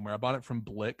 Bought it from somewhere. I bought it from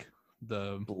Blick,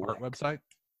 the art Blick. website.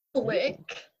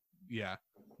 Blick. Yeah.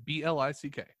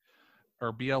 BLICK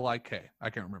or BLIK. I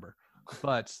can't remember.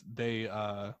 But they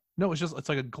no, it's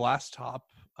like a glass top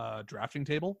drafting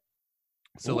table.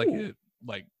 So Ooh. it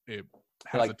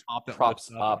has Like a top that props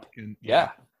lifts up. And,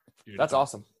 Yeah. dude, That's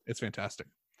awesome. It's fantastic.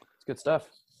 It's good stuff.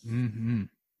 Mm-hmm.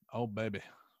 Oh baby.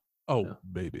 Oh Yeah.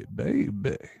 baby.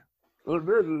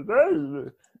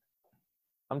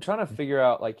 I'm trying to figure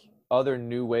out like other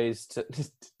new ways to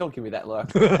don't give me that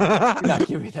look. Do not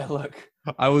give me that look.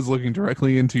 I was looking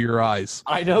directly into your eyes.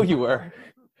 I know you were.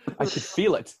 I could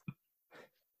feel it.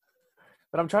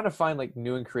 But I'm trying to find like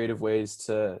new and creative ways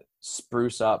to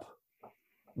spruce up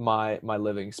my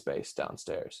living space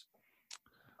downstairs.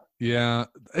 Yeah,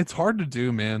 it's hard to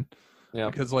do, man. Yeah.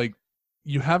 Because like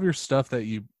you have your stuff that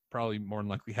you probably more than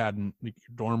likely had in like,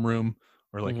 your dorm room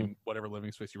or like in whatever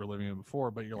living space you were living in before,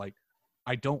 but you're like,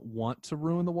 I don't want to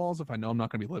ruin the walls if I know I'm not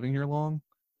going to be living here long.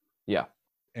 Yeah.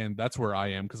 And that's where I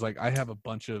am because like I have a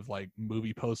bunch of like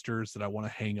movie posters that I want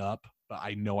to hang up, but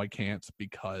I know I can't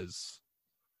because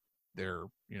they're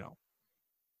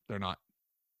they're not.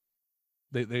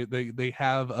 They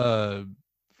have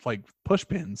like push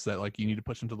pins that like you need to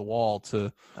push into the wall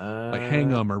to like hang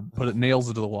them or put nails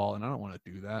into the wall, and I don't want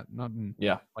to do that.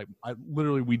 Yeah. Like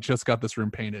we just got this room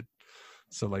painted,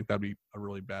 so like that'd be a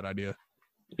really bad idea.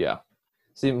 Yeah.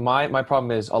 See, my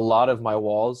problem is a lot of my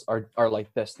walls are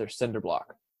like this. They're cinder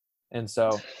block. And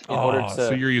so in order to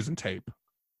so you're using tape.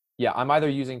 Yeah, I'm either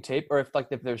using tape or if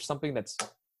there's something that's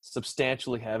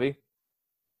substantially heavy,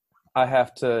 I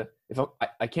have to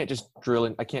I can't just drill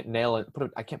in, I can't nail it,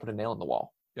 I can't put a nail in the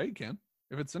wall. Yeah, you can.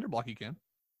 If it's cinder block, you can.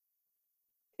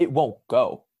 It won't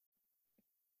go.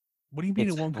 What do you mean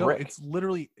It's it won't brick. go? It's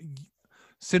literally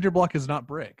cinder block is not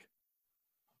brick.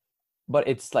 But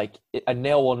it's like a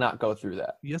nail will not go through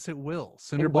that. Yes, it will.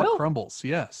 Cinder block will? crumbles.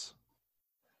 Yes.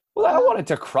 Well, I don't want it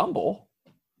to crumble.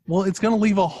 Well, it's going to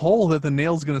leave a hole that the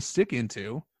nail's going to stick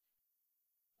into.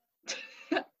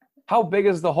 How big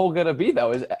is the hole going to be,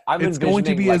 though? It's going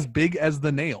to be as big as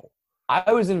the nail.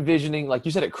 I was envisioning, like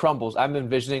you said, it crumbles. I'm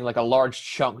envisioning like a large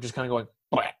chunk just kind of going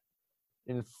 "Bleh,"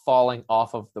 and falling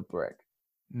off of the brick.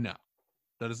 No,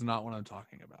 that is not what I'm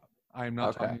talking about. I am not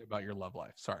Okay. talking about your love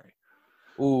life. Sorry.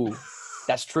 Ooh,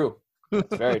 that's true.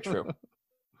 That's very true.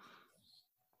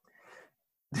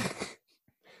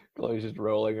 Chloe's just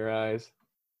rolling her eyes.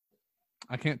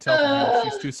 I can't tell from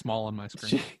here. She's too small on my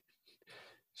screen.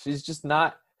 She's just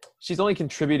not. She's only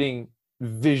contributing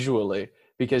visually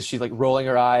because she's like rolling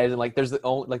her eyes and like there's the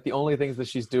only things that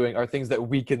she's doing are things that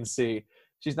we can see.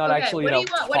 She's not Okay, actually what do you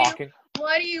want- talking.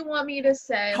 What do you want me to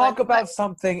say? Talk Like, about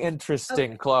something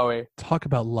interesting, Okay. Chloe. Talk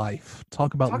about life.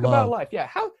 Talk about Talk love. about life. Yeah.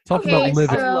 Talk Okay, about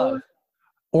living. so-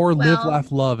 Or live, well-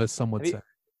 laugh, love, as some would Have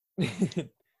you- say.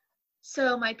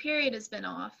 So my period has been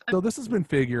off. So this has been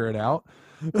Figure It Out.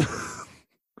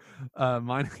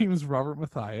 My name is Robert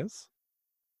Matthias.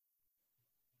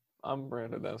 I'm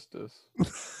Brandon Estes.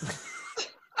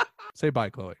 Say bye,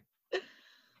 Chloe.